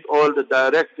us thank all the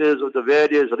directors of the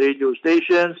various radio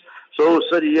stations. So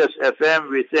Sirius FM,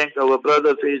 we thank our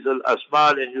brother Faisal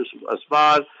Asmal and Yusuf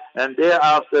Asmal. And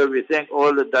thereafter, we thank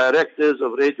all the directors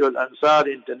of Radio Al-Ansar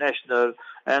International.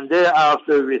 And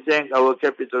thereafter, we thank our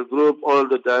capital group, all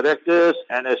the directors,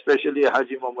 and especially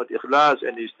Haji Muhammad Ikhlas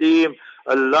and his team.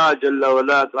 Allah Jalla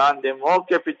wala grant them more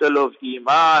capital of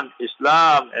Iman,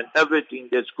 Islam, and everything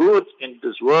that's good in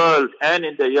this world and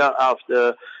in the year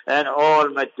after. And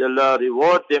Almighty Allah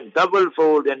reward them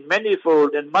double-fold and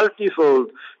many-fold and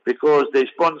multifold, because they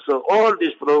sponsor all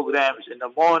these programs in the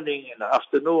morning, in the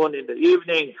afternoon, in the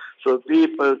evening, so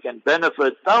people can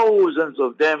benefit, thousands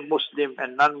of them, Muslim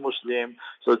and non-Muslim.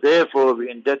 So therefore, we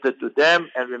indebted to them,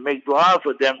 and we make dua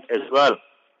for them as well.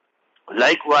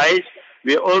 Likewise,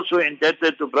 we are also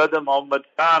indebted to Brother Muhammad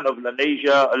Khan of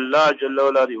Malaysia. Allah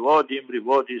Jalla wala reward him,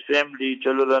 reward his family,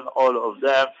 children, all of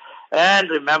them. And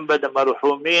remember the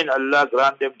marhumeen, Allah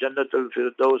grant them Jannatul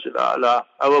Firdaus al-A'la.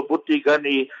 Our Bhutti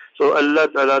Ghani, so Allah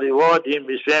Ta'ala reward him,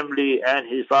 his family, and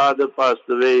his father passed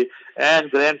away, and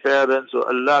grandparents, so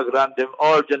Allah grant them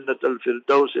all Jannatul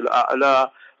Firdaus al-A'la.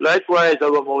 Likewise,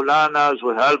 our Maulanas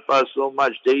who help us so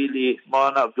much daily.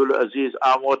 Maulana Abdul Aziz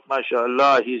Ahmad,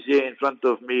 mashallah, he's here in front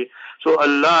of me. So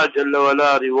Allah Jalla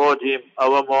wala reward him.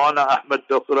 Our Maulana Ahmad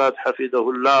Dokrat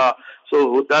Hafidahullah,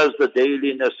 so who does the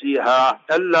daily nasiha.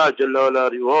 Allah Jalla wala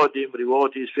reward him,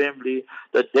 reward his family.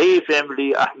 The Day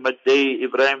family, Ahmad Day,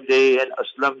 Ibrahim Day, and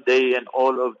Aslam Day, and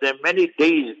all of them. Many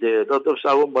days there, lot of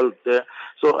Sawa Mulk there.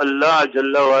 So Allah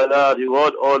Jalla wala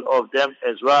reward all of them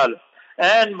as well.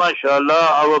 And mashallah,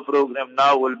 our program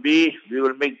now will be, we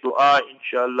will make dua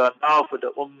inshallah now for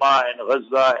the Ummah in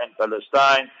Gaza and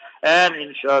Palestine. And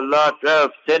inshallah,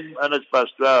 10 minutes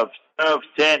past 12,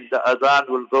 12:10, the adhan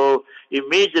will go.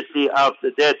 Immediately after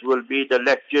that will be the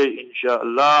lecture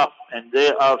inshallah. And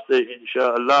thereafter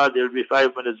inshallah, there will be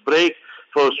 5 minutes break.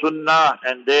 for sunnah,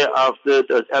 and thereafter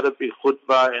the Arabic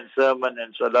khutbah and sermon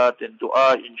and salat and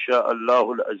dua,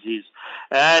 insha'Allah al-Aziz.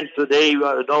 And today,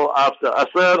 after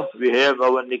Asr, we have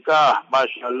our nikah,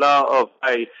 mashallah, of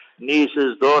my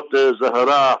niece's daughter,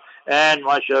 Zahra, and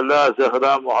mashallah,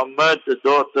 Zahra Muhammad, the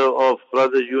daughter of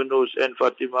Brother Yunus and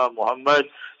Fatima Muhammad.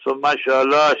 So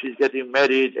mashallah, she's getting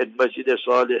married at Masjid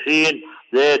al-Salihin,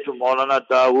 there to Maulana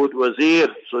Dawood Wazir.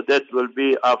 So that will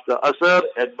be after Asr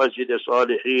at Masjid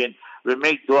al-Salihin. We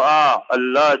make dua,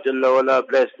 Allah Jalla wala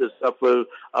bless this couple,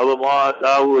 our Maulana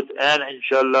Dawood, and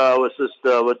inshallah our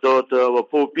sister, our daughter, our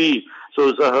Popi.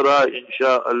 So Zahra,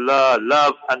 insha'Allah,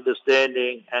 love,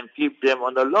 understanding, and keep them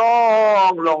on a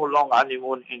long, long, long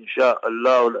honeymoon,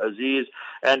 insha'Allah al-Aziz,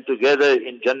 and together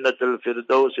in Jannatul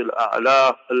Firdaus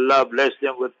al-A'la. Allah bless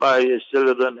them with pious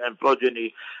children and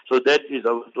progeny. So that is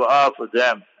our dua for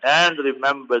them. And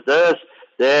remember this,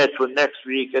 that for next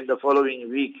week and the following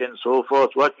week and so forth,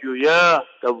 what you hear,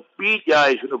 the media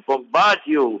is going to bombard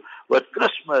you with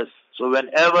Christmas. So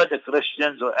whenever the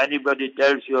Christians or anybody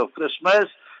tells you of Christmas,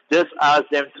 just ask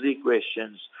them three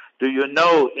questions. Do you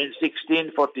know in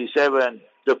 1647,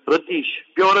 the British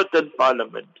Puritan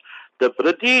Parliament,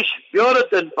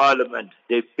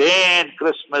 they banned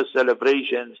Christmas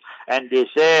celebrations, and they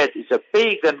said it's a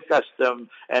pagan custom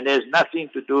and has nothing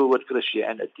to do with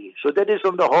Christianity. So that is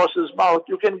from the horse's mouth.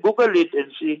 You can Google it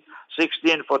and see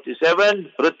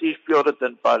 1647, British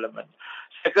Puritan Parliament.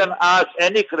 Second, ask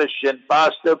any Christian,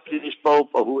 pastor, priest, pope,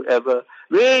 or whoever,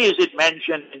 where is it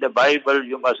mentioned in the Bible?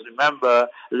 You must remember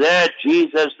that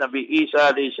Jesus, Nabi Isa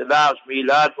alayhi salam's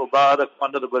Milad Mubarak,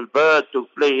 honorable birth,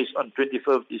 took place on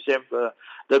 25th December.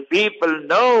 The people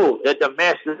know that the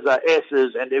masses are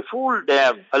asses and they fool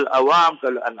them. Al-awam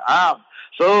kal-an'am.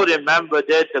 So remember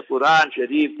that the Quran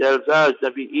Sharif tells us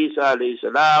Nabi Isa alayhi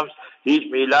salam's his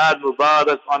Milad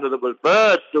Mubarak, honorable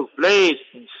birth, took place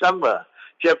in summer.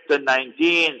 Chapter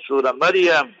 19, Surah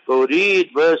Maryam, go read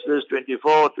verses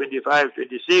 24, 25,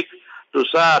 26.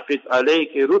 Tusaqit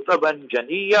alayki rutaban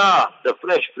janiyya. The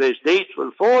fresh dates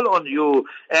will fall on you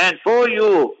and for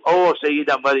you, O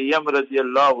Sayyidah Maryam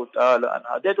radiallahu ta'ala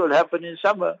anha. That will happen in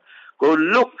summer. Go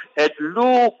look at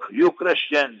Luke, you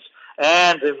Christians,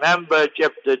 and remember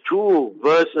chapter 2,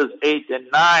 verses 8 and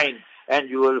 9. And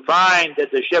you will find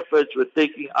that the shepherds were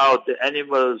taking out the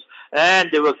animals and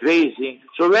they were grazing.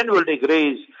 So when will they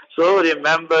graze? So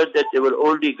remember that they will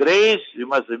only graze, you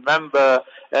must remember,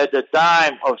 at the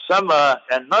time of summer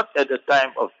and not at the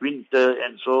time of winter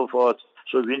and so forth.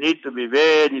 So we need to be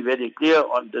very, very clear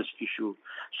on this issue.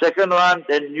 Second one,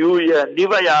 then New Year,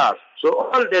 Nivayar. So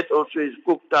all that also is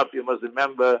cooked up, you must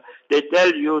remember. They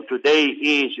tell you today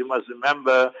is, you must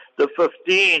remember, the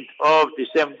 15th of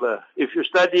December. If you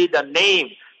study the name,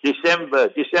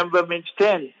 December means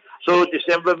 10. So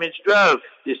December means 12.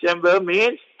 December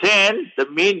means 10, the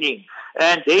meaning.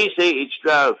 And they say it's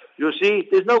 12. You see,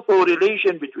 there's no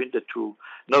correlation between the two.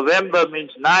 November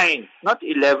means 9, not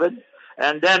 11.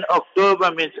 And then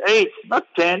October means 8, not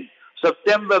 10.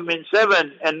 September means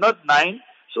 7 and not 9.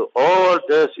 So all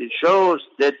this, it shows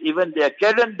that even their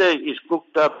calendar is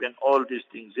cooked up in all these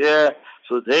things here.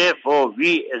 So therefore,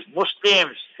 we as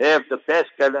Muslims have the best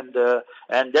calendar,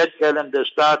 and that calendar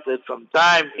started from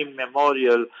time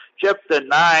immemorial. Chapter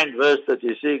 9, verse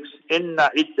 36, Inna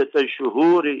iddata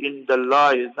shuhuri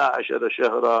indallahi isna ashara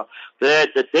shahra.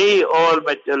 That the day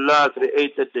Almighty Allah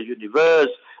created the universe,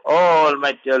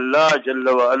 Almighty Allah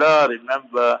Jalla wa Ala,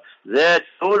 remember, that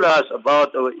told us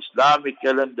about our Islamic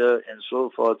calendar and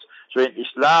so forth. So in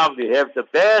Islam we have the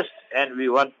best and we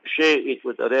want to share it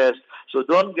with the rest. So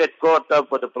don't get caught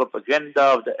up with the propaganda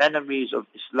of the enemies of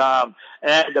Islam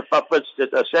and the puppets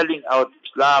that are selling out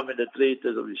Islam and the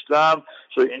traitors of Islam.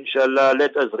 So inshallah,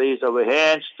 let us raise our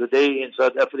hands today in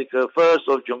South Africa, 1st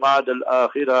of Jum'ah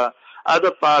al-Akhirah.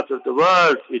 Other parts of the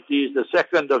world, it is the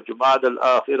 2nd of Jum'ah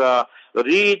al-Akhirah.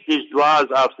 Read these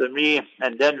du'as after me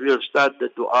and then we'll start the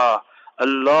du'a.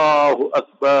 Allahu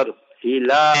Akbar,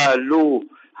 hilalu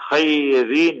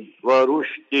khairin wa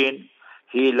rushdin.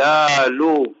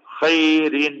 Hilalu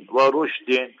khairin wa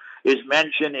rushdin is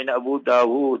mentioned in Abu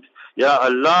Dawood. Ya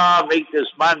Allah, make this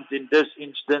month, in this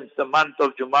instance, the month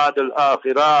of Jum'ah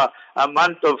al-Akhirah, a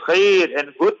month of khair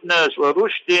and goodness, wa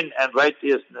rushdin and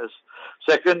righteousness.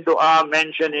 Second dua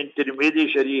mentioned in Tirmidhi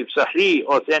Sharif, Sahih,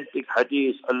 authentic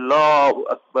hadith. Allahu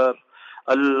Akbar.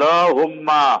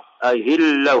 Allahumma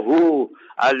ahillahu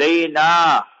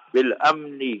alayna bil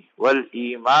amni wal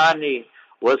imani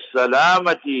wal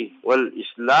salamati wal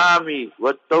islami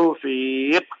wal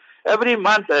tawfiq. Every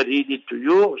month I read it to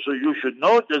you, so you should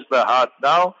know this by heart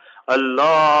now.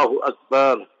 Allahu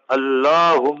Akbar.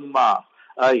 Allahumma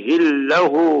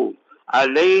ahillahu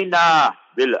alayna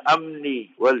bil-amni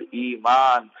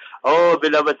wal-iman. Oh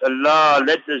beloved Allah,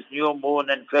 let this new moon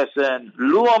and crescent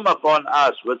loom upon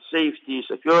us with safety,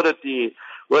 security,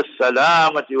 with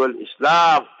salamati wal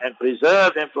Islam, and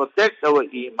preserve and protect our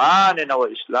iman and our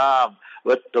Islam.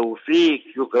 With tawfiq,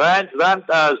 you grant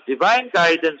us divine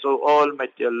guidance, O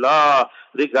Almighty Allah,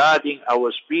 regarding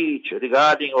our speech,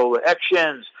 regarding our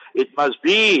actions. It must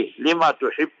be lima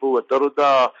tuhibbu wa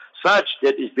tarda, such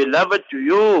that is beloved to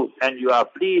you and you are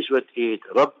pleased with it.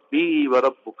 Rabbi wa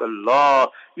Rabbukallah.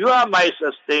 You are my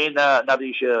sustainer,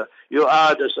 nourisher. You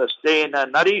are the sustainer,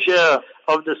 nourisher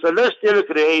of the celestial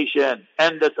creation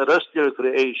and the terrestrial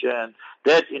creation,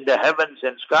 that in the heavens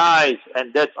and skies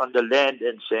and that on the land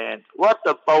and sand. What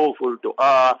a powerful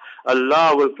dua.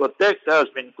 Allah will protect us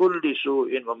min kulli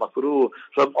su'in wa makruh,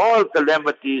 from all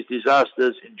calamities,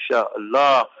 disasters,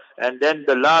 insha'Allah. And then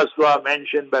the last dua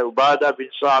mentioned by Ubadah bin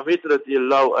Samit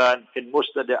radiyallahu anh in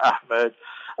Musnad Ahmad.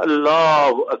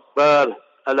 Allahu Akbar,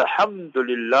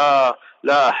 Alhamdulillah,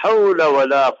 La hawla wa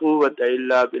la quwwata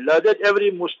illa billah. That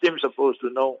every Muslim is supposed to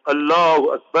know.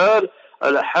 Allahu Akbar,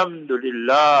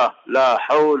 Alhamdulillah, La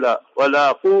hawla wa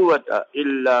la quwwata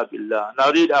illa billah.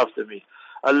 Now read after me.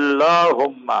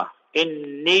 Allahumma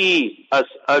inni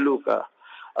as'aluka.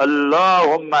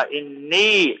 Allahumma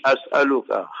inni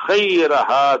as'aluka khayra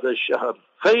hadha ash-shahr.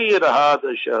 Khayra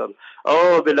hadha ash-shahr.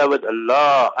 Oh beloved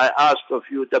Allah, I ask of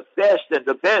you the best and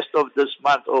the best of this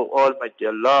month, O Almighty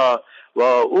Allah.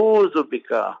 Wa a'udhu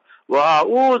bika. Wa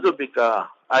a'udhu bika.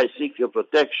 I seek your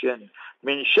protection.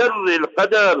 Min sharri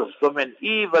al-qadar, from an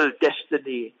evil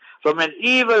destiny. From an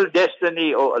evil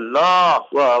destiny, O Allah.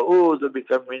 Wa a'udhu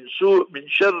bika min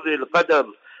sharri al-qadar.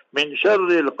 Min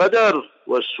sharri al-qadar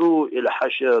wa su'il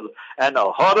hashr. And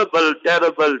a horrible,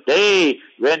 terrible day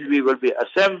when we will be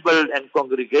assembled and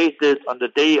congregated on the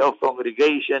day of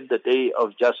congregation, the day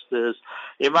of justice.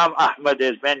 Imam Ahmad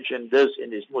has mentioned this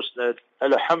in his Musnad.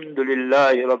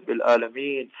 Alhamdulillahi Rabbil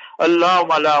Alameen.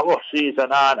 Allahumma la uhsi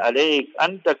thanaan alayk,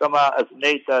 anta kama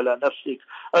athnayta ala nafsik.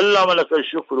 اللهم لك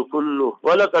الشكر كله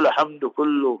ولك الحمد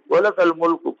كله ولك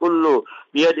الملك كله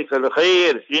بيدك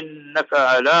الخير إنك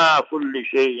على كل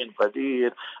شيء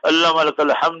قدير. اللهم لك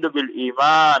الحمد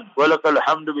بالإيمان ولك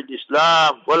الحمد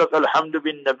بالإسلام ولك الحمد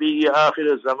بالنبي آخر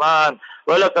الزمان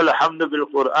ولك الحمد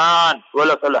بالقرآن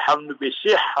ولك الحمد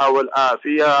بالصحة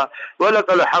والعافية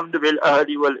ولك الحمد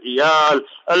بالأهل والعيال.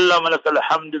 اللهم لك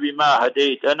الحمد بما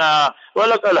هديتنا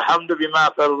ولك الحمد بما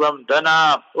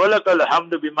كرمتنا ولك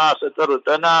الحمد بما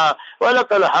سترتنا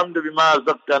ولك الحمد بما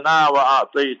رزقتنا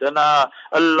وأعطيتنا.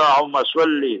 اللهم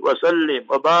صل وسلم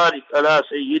وبارك على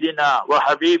سيدنا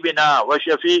وحبيبنا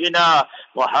وشفيعنا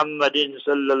محمد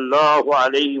صلى الله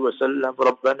عليه وسلم.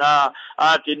 ربنا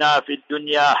آتنا في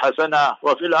الدنيا حسنة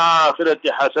وفي الآخرة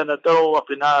حسنة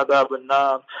وقنا عذاب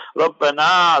النار.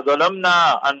 ربنا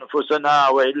ظلمنا أنفسنا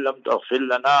وإن لم تغفر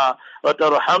لنا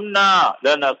وترحمنا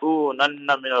لنكونن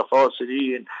من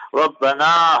الخاسرين.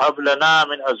 ربنا هب لنا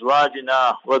من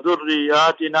أزواجنا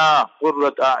وذرياتنا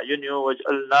قرة أعين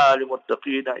واجعلنا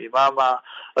للمتقين إماما.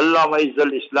 اللهم اعز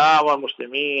الإسلام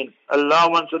والمسلمين.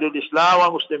 اللهم انصر الإسلام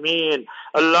والمسلمين.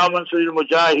 اللهم انصر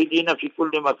المجاهدين في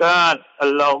كل مكان.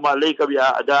 اللهم عليك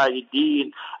بأعداء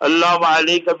الدين. اللهم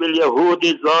عليك باليهود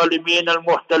الظالمين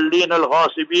المحتلين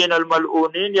الغاصبين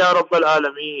الملعونين يا رب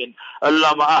العالمين.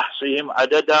 اللهم احصهم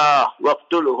عددا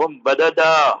واقتلهم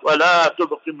بددا ولا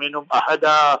تبق منهم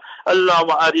أحدا.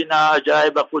 اللهم أرنا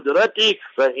عجائب قدرتك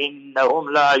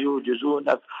فإنهم لا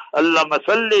يوجزونك. اللهم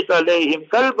سلط عليهم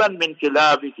كلبا من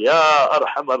كلابك يا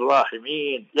أرحم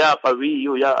الراحمين يا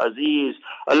قوي يا عزيز.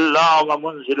 اللهم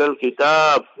منزل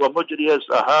الكتاب ومجري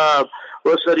السحاب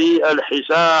وسريع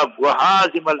الحساب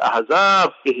وهازم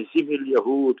الأحزاب، اهزم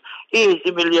اليهود،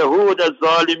 اهزم اليهود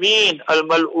الظالمين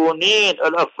الملعونين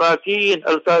الأفاكين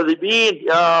الكاذبين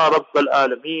يا رب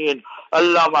العالمين.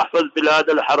 اللهم احفظ بلاد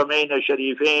الحرمين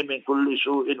الشريفين من كل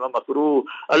سوء ومكروه.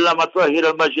 اللهم طهر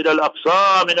المسجد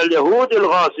الأقصى من اليهود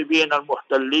الغاصبين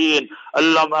المحتلين.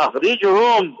 اللهم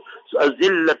أخرجهم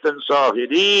أذلة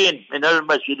صاغرين من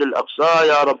المسجد الأقصى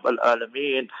يا رب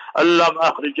العالمين. اللهم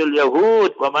أخرج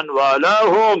اليهود ومن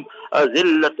والاهم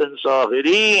أذلة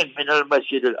صاغرين من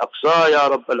المسجد الأقصى يا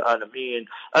رب العالمين.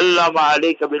 اللهم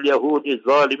عليك باليهود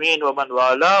الظالمين ومن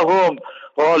والاهم.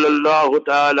 قال الله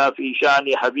تعالى في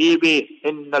شأن حبيبه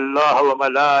إن الله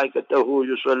وملائكته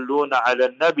يصلون على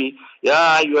النبي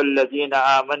يا أيها الذين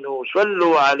آمنوا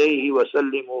صلوا عليه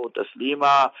وسلموا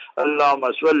تسليما.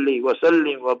 اللهم صل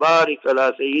وسلم وبارك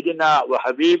على سيدنا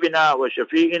وحبيبنا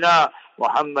وشفيعنا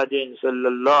मोहम्मदिन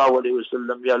सल्लल्लाहु अलैहि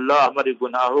वसल्लम। या अल्लाह हमारे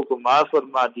गुनाहों को माफ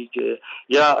फरमा दीजिए।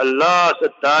 या अल्लाह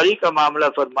सत्तारी का मामला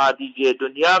फरमा दीजिए,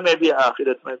 दुनिया में भी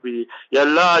आखिरत में भी। या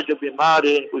अल्लाह जो बीमार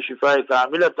है इनको शिफाए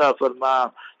कामिल अता फरमा।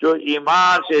 जो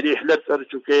ईमान से रिहलत कर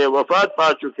चुके, वफात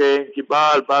पा चुके, इनकी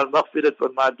बार बार मग़फ़िरत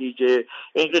फरमा दीजिए,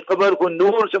 इनकी कब्र को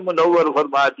नूर से मुनव्वर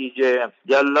फरमा दीजिए।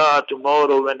 या अल्लाह,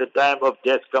 tomorrow when the time of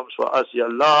death comes for us, Ya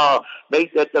Allah,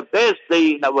 make that the best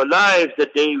day in our lives, the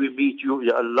day we meet you,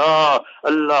 Ya Allah.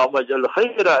 Allahumma jal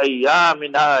khayra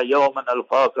ayyamina yawman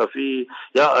alqaka fi.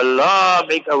 Ya Allah,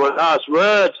 make our last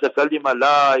words the kalima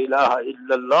la ilaha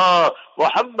illallah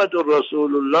Muhammadur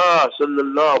Rasulullah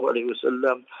sallallahu alayhi wa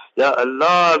sallam. Ya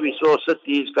Allah, we saw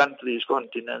cities, countries,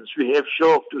 continents. We have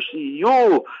shauq to see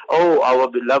you, oh our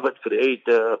beloved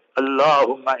Creator.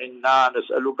 Allahumma inna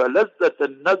nas'aluka lazzat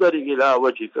an-nadar ila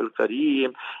wajhika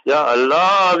al-kareem. Ya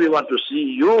Allah, we want to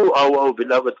see you, our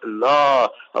beloved Allah,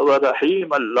 our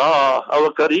Rahim Allah,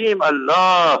 our Kareem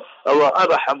Allah, our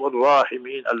Arhamur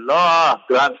Rahimin Allah.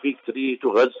 Grant victory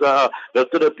to Gaza,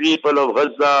 to the people of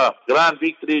Gaza. Grant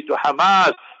victory to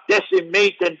Hamas.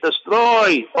 Decimate and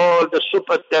destroy all the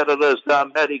super terrorists, the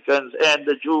Americans and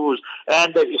the Jews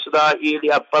and the Israeli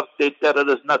apartheid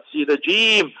terrorist Nazi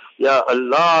regime. Ya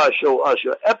Allah, show us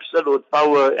your absolute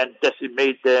power and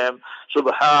decimate them.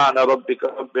 Subhana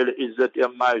rabbika rabbil izzati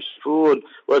amma yasifun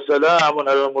wa salamun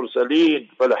ala mursaleen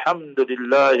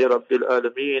walhamdulillahi rabbil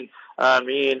alameen.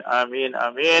 Ameen, Ameen,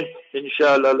 Ameen.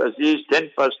 Inshallah al-Aziz,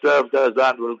 12:10 the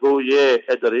azan will go here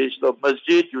at the register of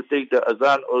masjid. You take the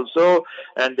azan also,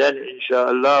 and then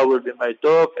inshallah will be my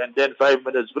talk, and then 5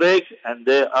 minutes break, and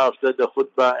thereafter the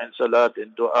khutbah and salat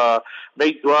and dua.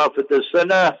 Make dua for the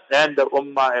sana and the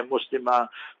ummah and muslimah.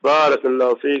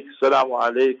 Barakallahu feek. Assalamu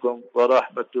alaikum wa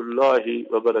rahmatullahi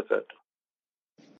wa barakatuh.